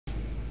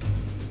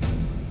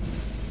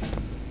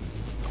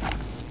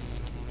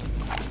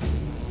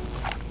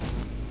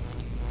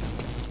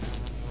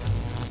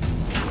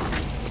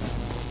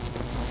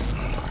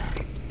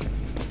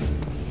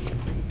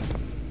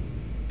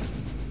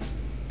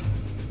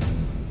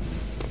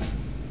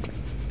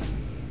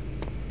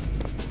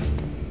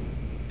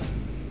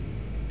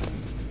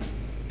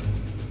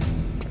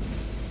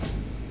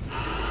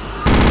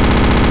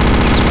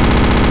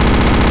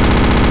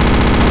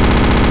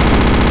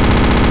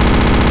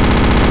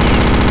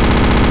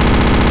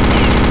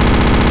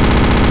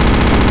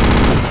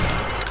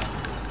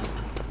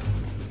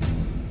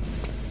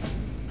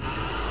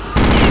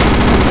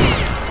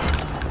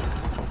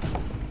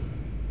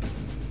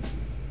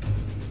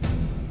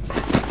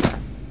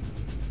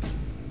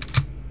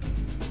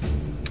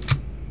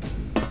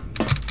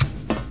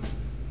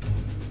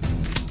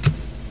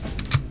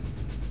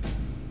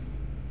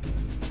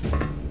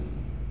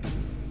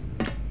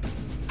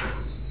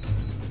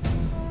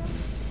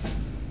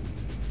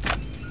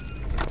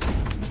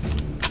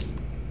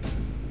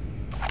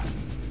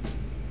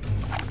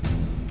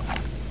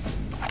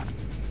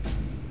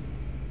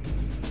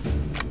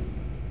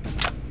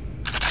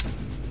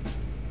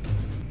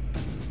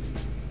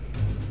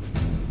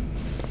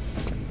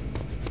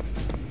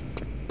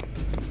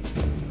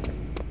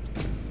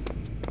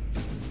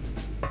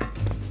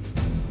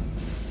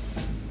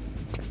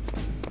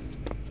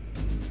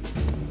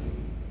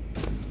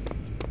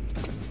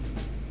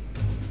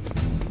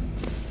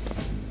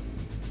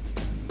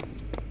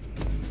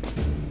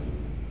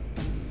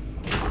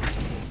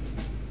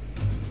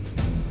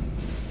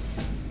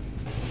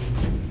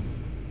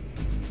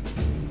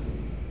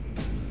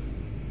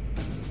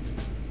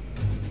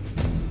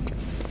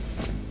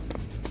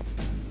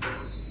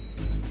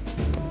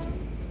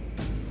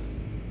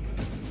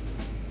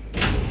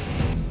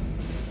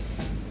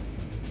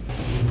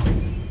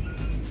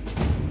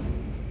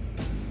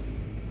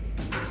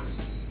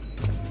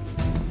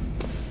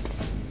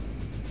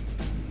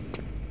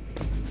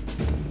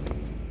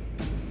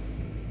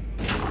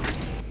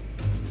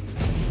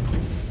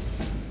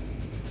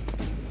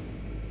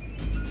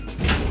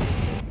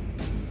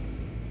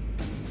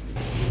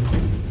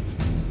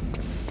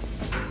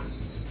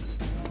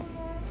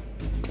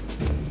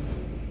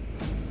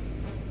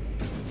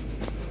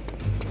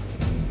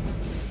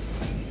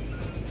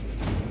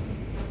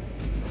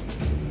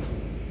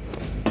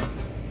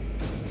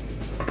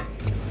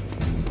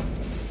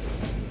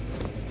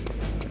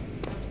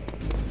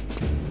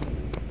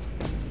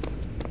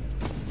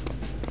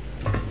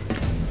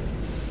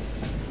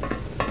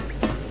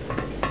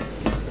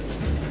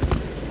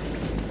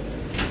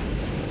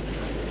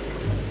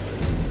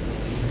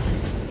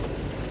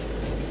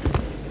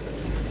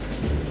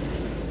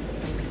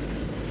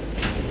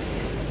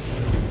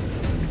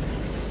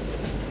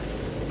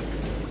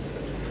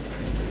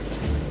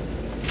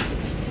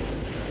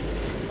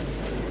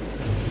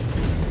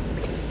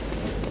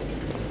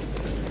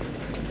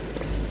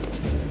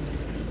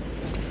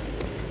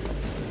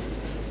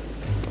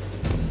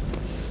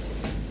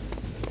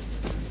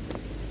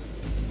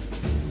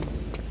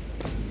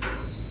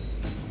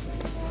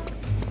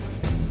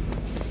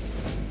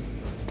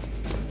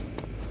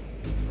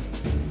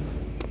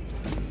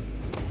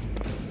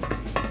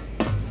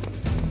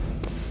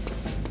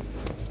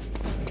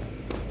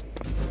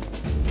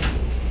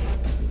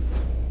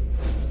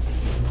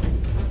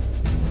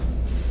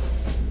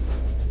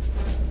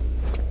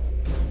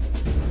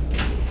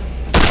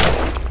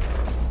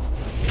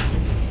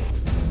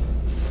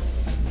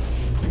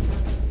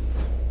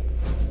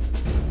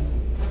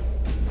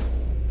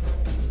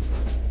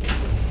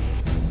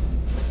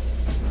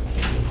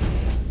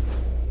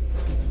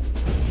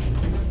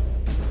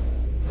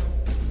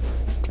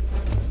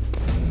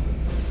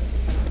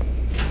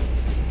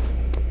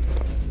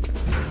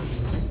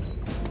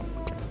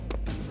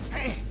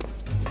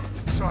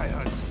sure I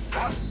heard something.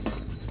 What?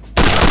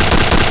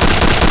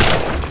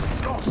 This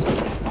is lost.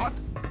 What?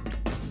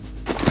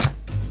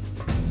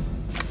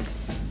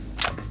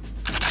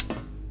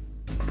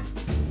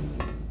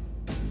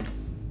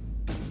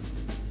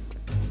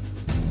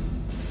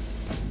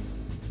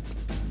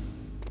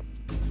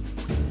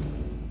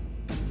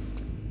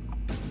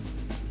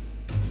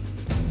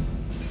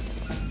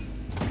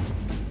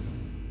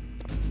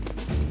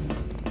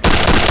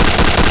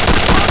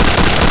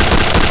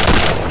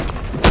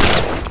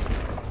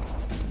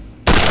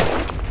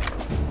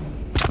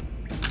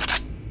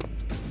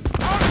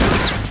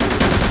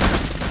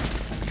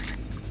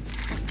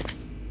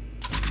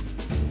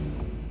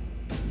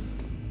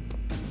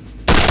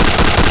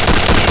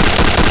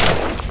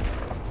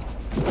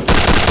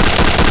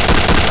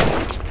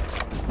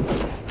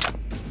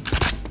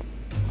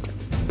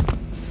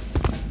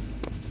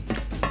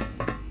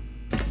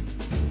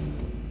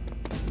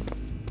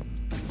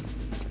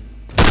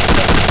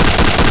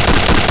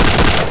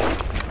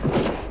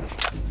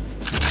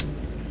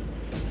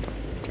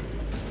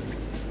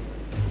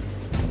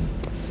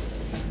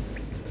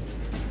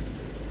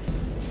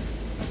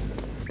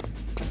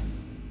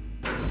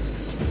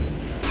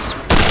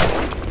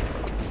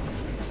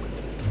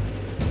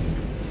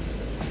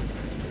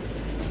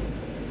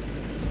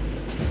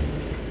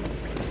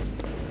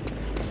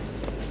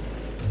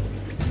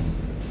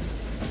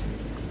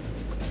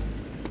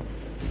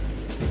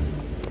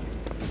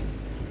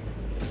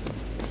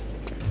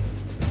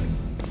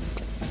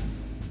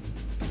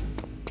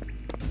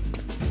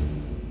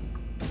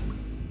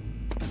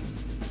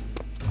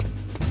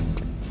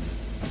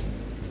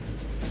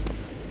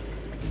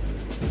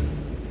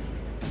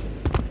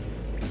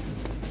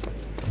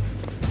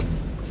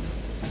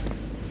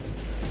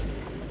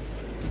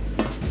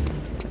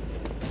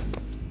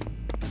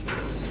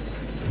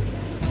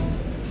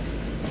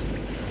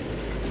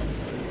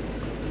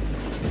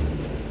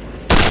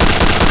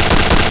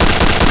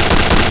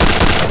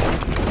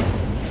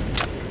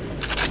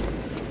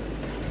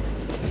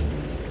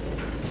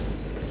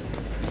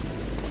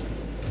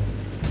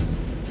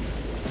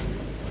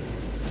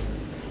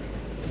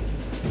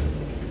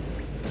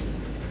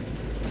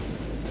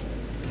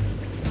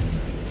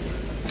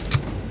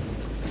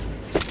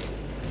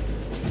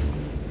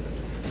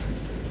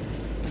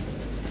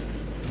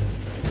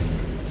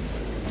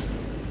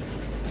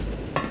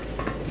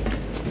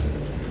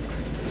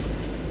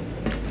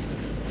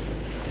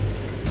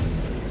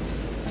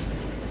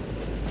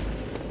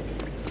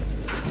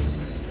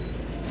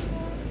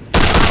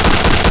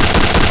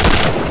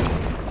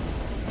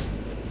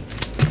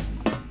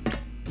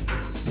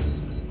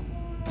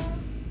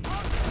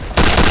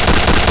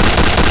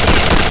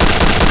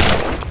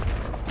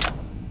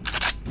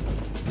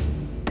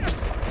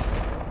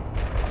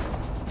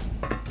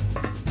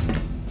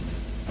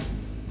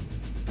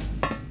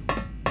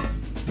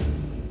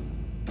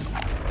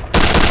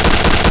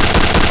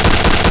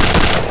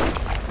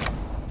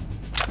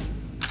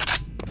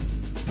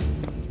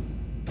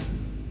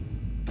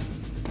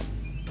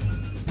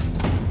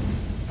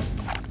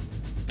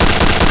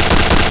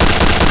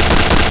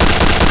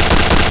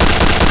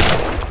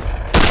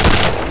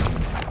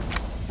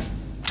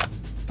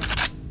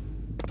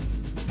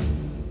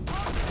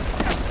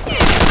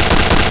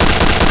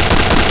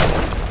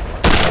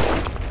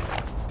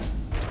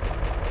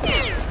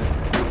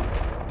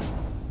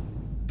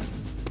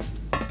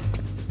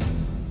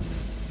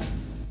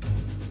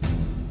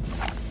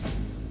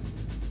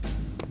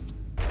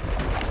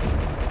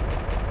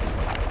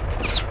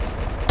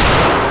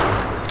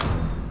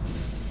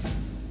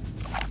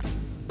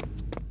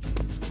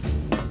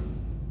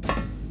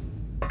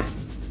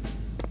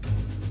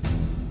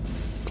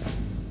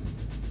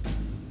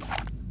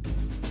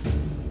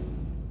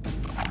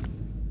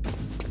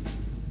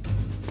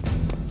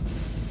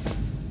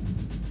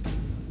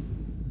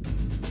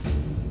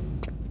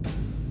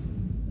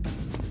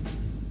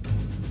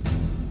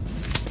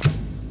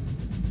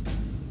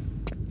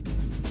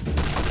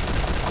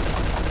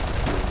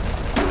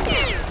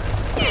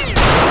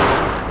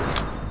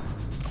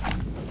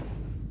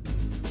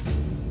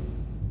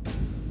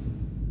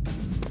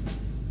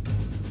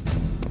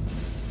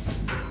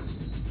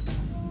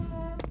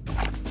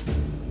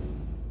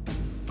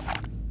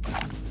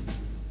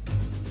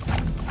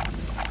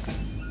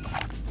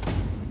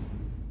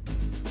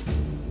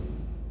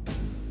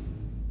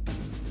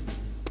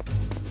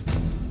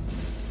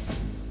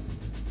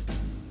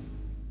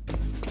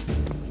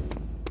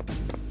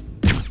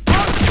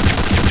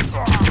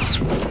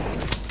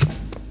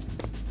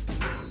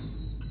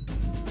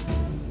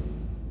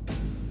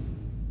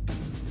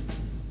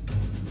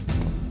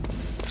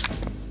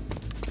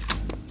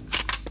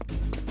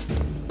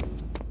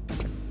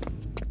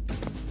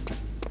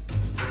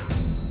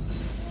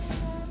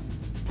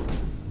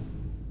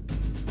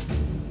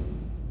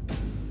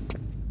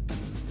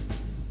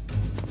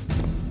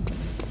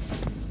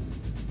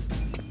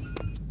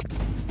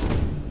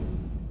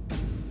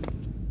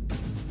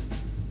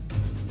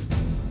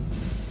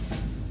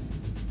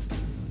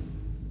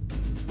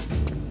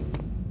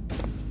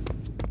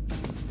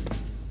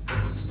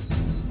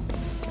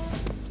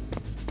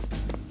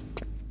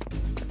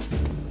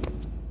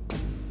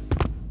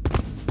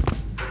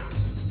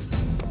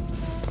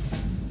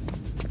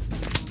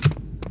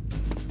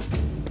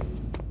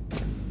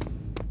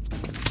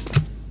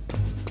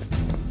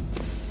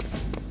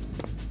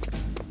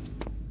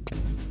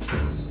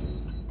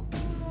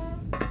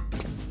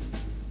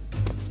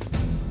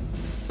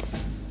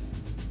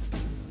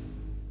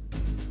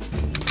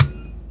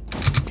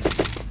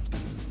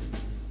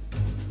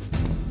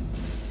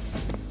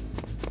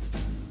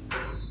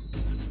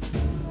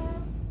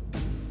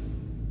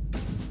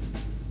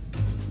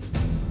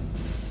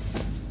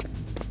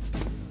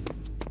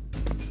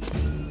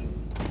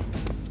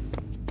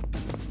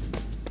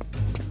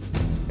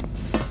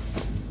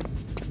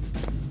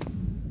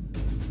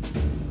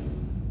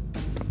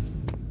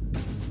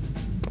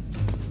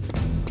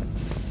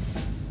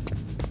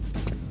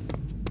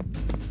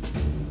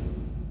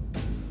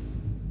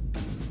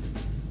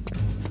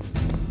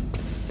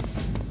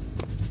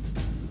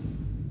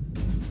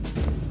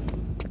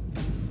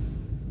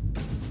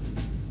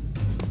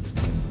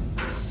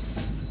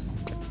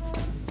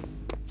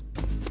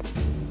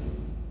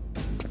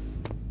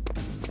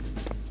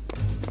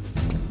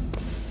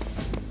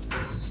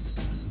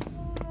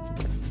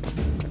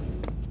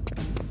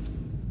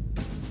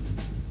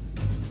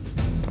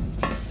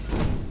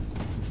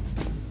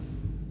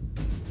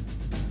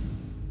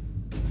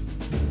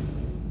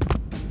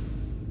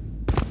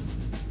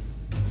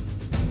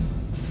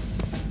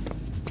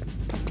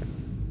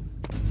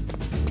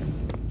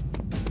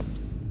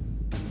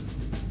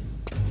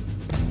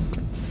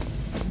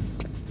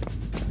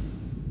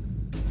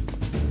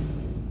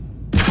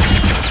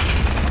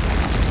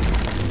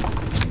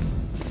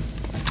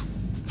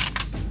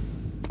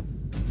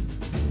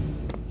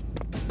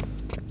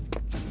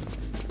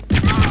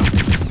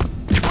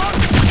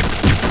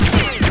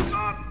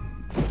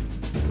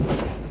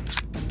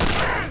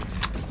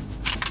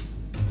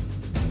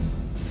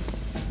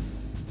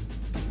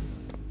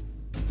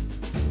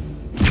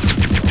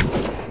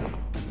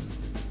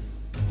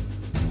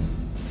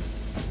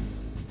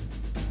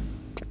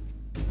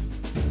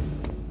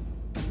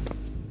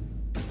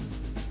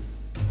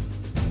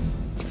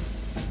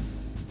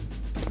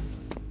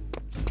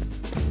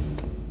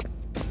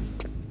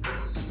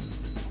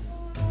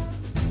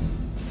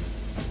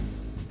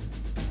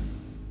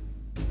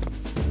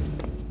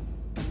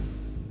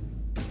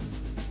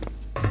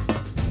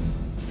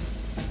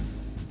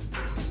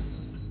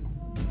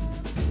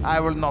 I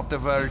will not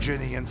divulge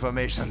any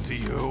information to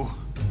you.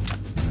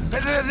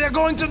 They're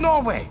going to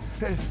Norway.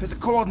 The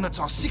coordinates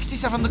are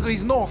 67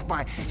 degrees north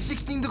by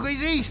 16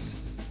 degrees east.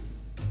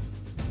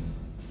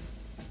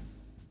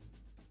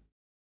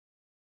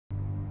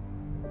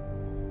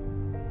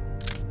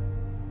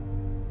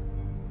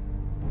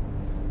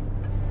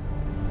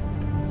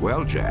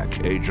 Well,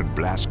 Jack, Agent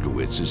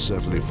Blazkowicz is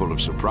certainly full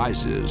of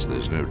surprises.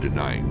 There's no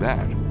denying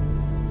that.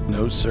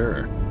 No,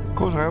 sir. Of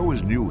course, I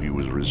always knew he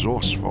was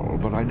resourceful,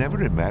 but I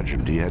never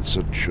imagined he had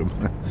such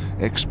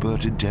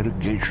expert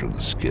interrogation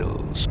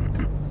skills.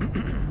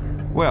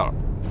 Well,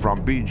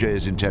 from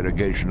BJ's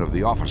interrogation of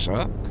the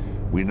officer,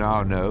 we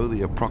now know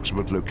the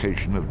approximate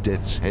location of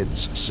Death's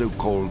Head's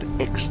so-called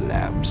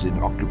X-Labs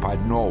in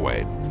occupied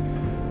Norway.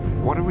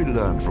 What have we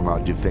learned from our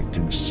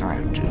defecting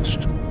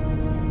scientist?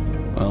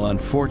 Well,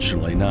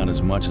 unfortunately, not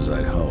as much as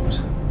I'd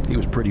hoped. He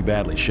was pretty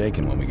badly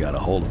shaken when we got a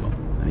hold of him,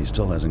 and he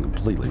still hasn't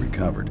completely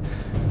recovered.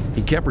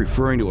 He kept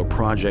referring to a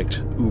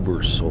project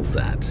Uber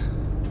Soldat.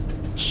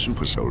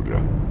 Super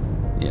soldier?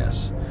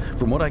 Yes.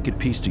 From what I could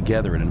piece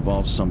together, it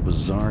involves some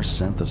bizarre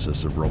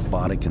synthesis of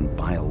robotic and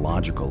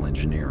biological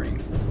engineering.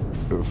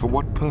 For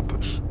what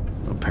purpose?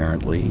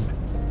 Apparently,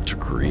 to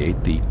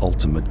create the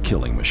ultimate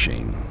killing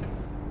machine.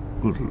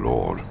 Good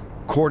Lord.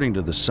 According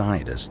to the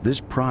scientist,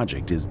 this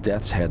project is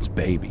Death's Head's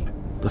baby,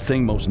 the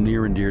thing most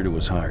near and dear to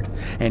his heart,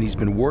 and he's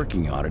been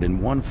working on it in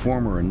one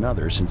form or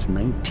another since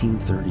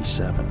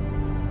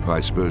 1937. I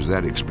suppose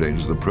that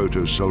explains the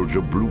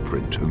proto-soldier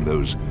blueprint and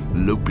those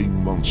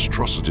loping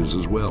monstrosities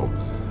as well.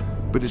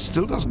 But it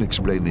still doesn't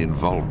explain the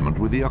involvement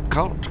with the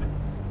occult.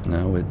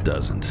 No, it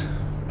doesn't.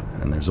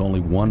 And there's only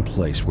one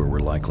place where we're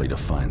likely to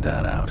find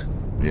that out.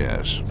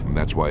 Yes, and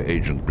that's why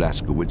Agent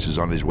Blazkowicz is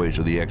on his way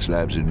to the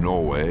X-Labs in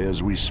Norway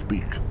as we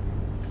speak.